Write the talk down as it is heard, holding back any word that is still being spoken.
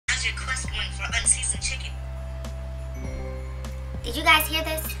How's your quest going for unseasoned chicken? Did you guys hear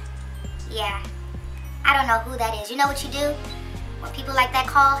this? Yeah. I don't know who that is. You know what you do? When people like that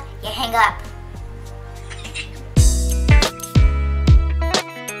call, you hang up.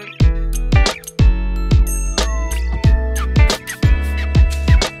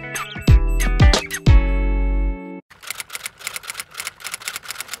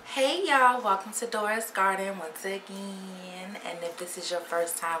 Hey y'all, welcome to Dora's Garden once again, and if this is your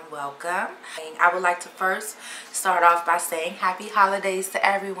first time, welcome. I would like to first start off by saying happy holidays to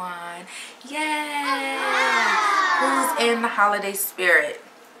everyone. Yay! Who's in the holiday spirit?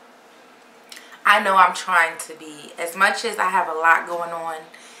 I know I'm trying to be. As much as I have a lot going on,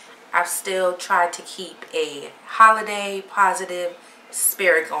 I've still tried to keep a holiday positive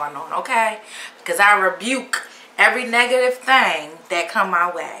spirit going on, okay? Because I rebuke every negative thing that come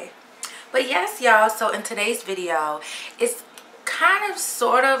my way. But yes, y'all, so in today's video, it's kind of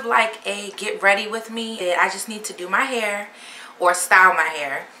sort of like a get ready with me. I just need to do my hair or style my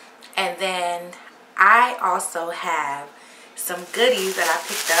hair. And then I also have some goodies that I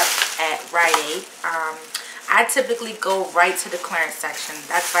picked up at Rite Aid. I typically go right to the clearance section.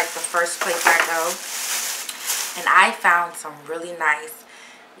 That's like the first place I go. And I found some really nice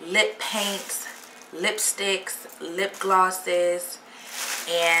lip paints, lipsticks, lip glosses,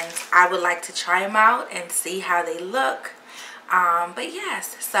 and I would like to try them out and see how they look. But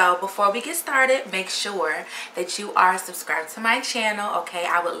yes, so before we get started, make sure that you are subscribed to my channel, okay?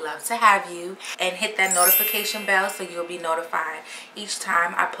 I would love to have you, and hit that notification bell so you'll be notified each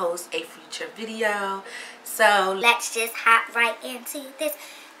time I post a future video. So Let's just hop right into this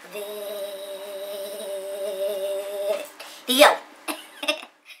video.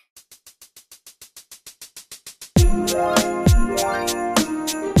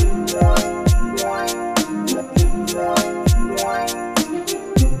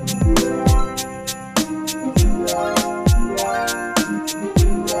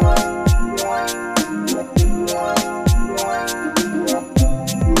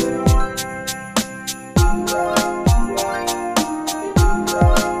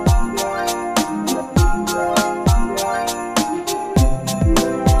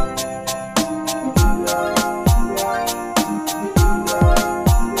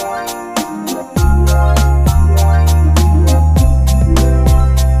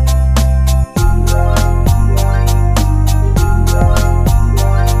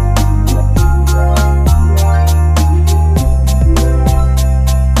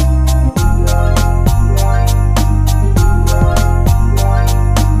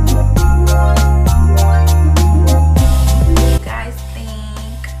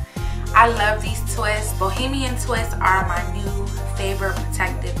 I love these twists. Bohemian twists are my new favorite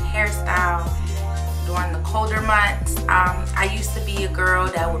protective hairstyle during the colder months. I used to be a girl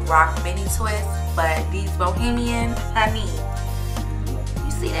that would rock mini twists, but these Bohemian, honey,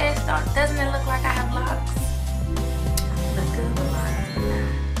 you see this? Doesn't it look like I have locks? Look good with locks.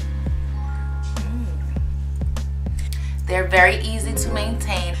 They're very easy to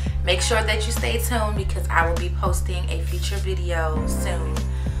maintain. Make sure that you stay tuned because I will be posting a future video soon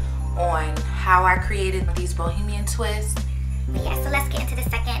on how I created these Bohemian twists. But yeah, so let's get into the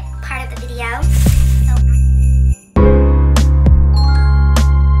second part of the video.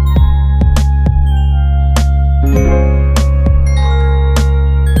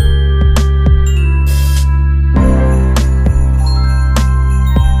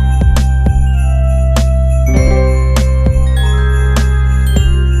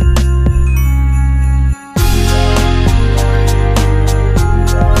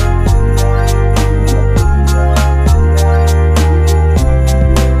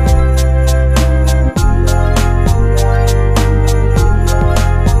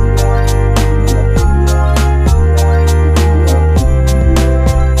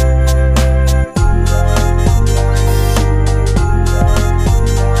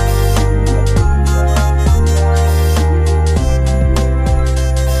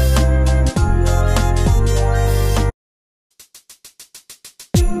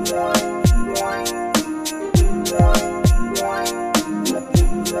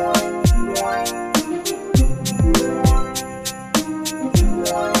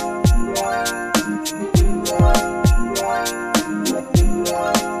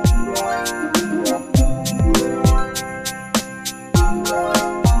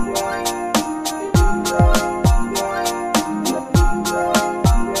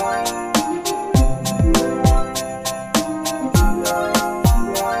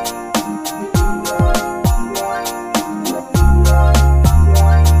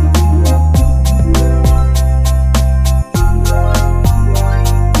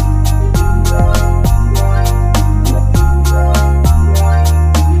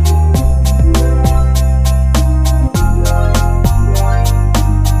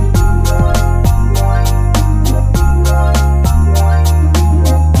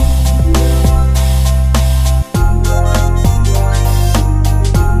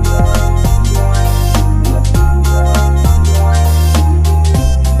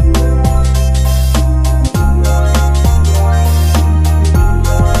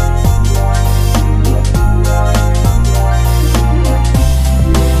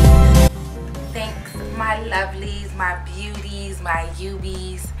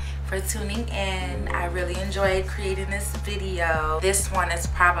 tuning in. I really enjoyed creating this video. This one is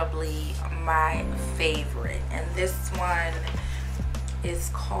probably my favorite, and this one is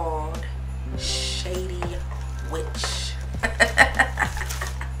called Shady Witch.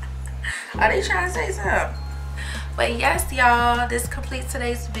 Are they trying to say something? But yes, y'all, this completes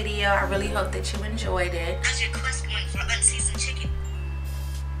today's video. I really hope that you enjoyed it. How's your quest going for unseasoned chicken?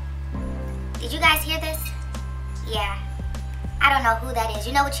 Did you guys hear this? Yeah. I don't know who that is.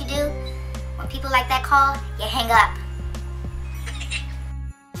 You know what you do? When people like that call, you hang up.